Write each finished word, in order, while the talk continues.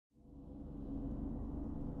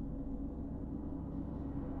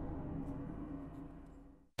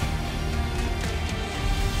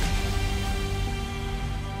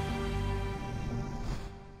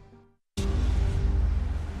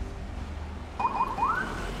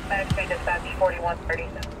dispatch 4130.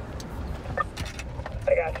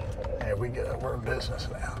 I got you. Hey, we're in business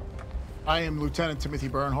now. I am Lieutenant Timothy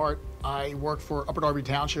Bernhardt. I work for Upper Darby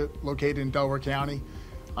Township, located in Delaware County.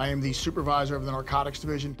 I am the supervisor of the Narcotics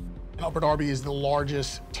Division. Upper Darby is the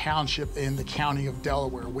largest township in the county of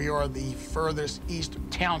Delaware. We are the furthest east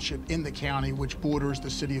township in the county, which borders the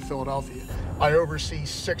city of Philadelphia. I oversee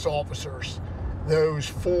 6 officers. Those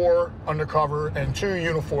 4 undercover and 2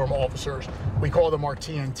 uniform officers. We call them our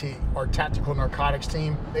TNT, our Tactical Narcotics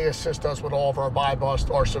Team. They assist us with all of our buy bust,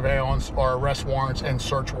 our surveillance, our arrest warrants, and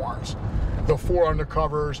search warrants. The 4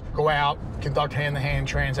 undercovers go out, conduct hand-to-hand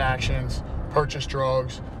transactions, purchase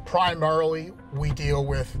drugs. Primarily, we deal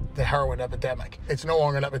with the heroin epidemic. It's no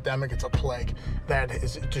longer an epidemic, it's a plague that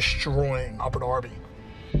is destroying Upper Darby.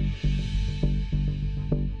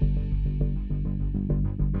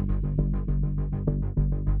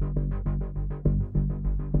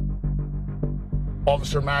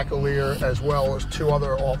 Officer McAleer, as well as 2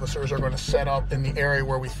 other officers, are going to set up in the area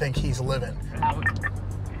where we think he's living.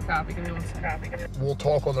 Copy. We'll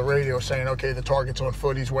talk on the radio saying, okay, the target's on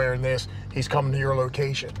foot, he's wearing this, he's coming to your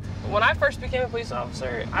location. When I first became a police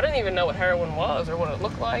officer, I didn't even know what heroin was or what it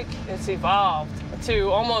looked like. It's evolved to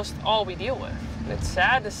almost all we deal with. It's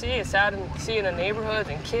sad to see. It's sad to see in the neighborhoods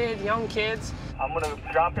and young kids. I'm gonna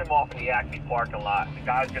drop him off in the Acme parking lot. The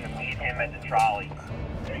guy's gonna meet him at the trolley.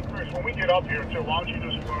 Hey, Chris, when we get up here, too, why don't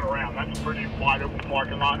you just run around? That's a pretty wide open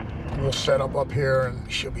parking lot. We'll set up here, and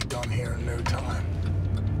we should be done here in no time.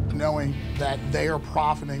 Knowing that they are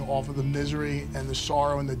profiting off of the misery and the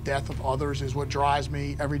sorrow and the death of others is what drives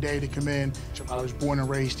me every day to come in. I was born and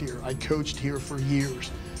raised here. I coached here for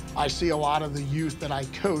years. I see a lot of the youth that I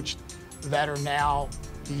coached that are now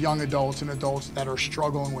young adults and adults that are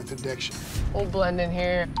struggling with addiction. We'll blend in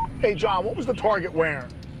here. Hey, John, what was the target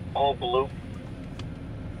wearing? All blue.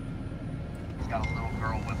 He's got a little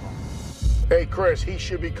girl with him. Hey, Chris, he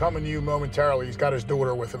should be coming to you momentarily. He's got his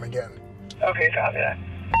daughter with him again. Okay, copy that.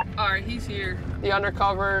 All right, he's here. The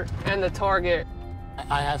undercover and the target.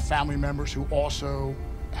 I have family members who also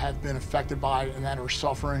have been affected by it and that are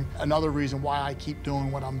suffering. Another reason why I keep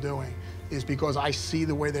doing what I'm doing is because I see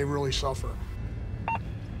the way they really suffer.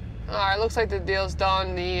 All right, looks like the deal's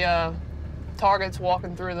done. The target's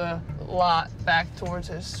walking through the lot back towards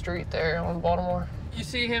his street there on Baltimore. You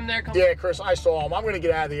see him there? Yeah, Chris, I saw him. I'm going to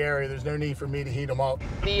get out of the area. There's no need for me to heat him up.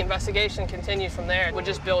 The investigation continues from there. We'll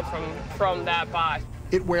just build from that by.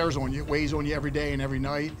 It wears on you. It weighs on you every day and every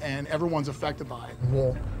night, and everyone's affected by it.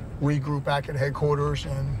 We'll regroup back at headquarters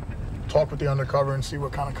and talk with the undercover and see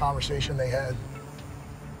what kind of conversation they had.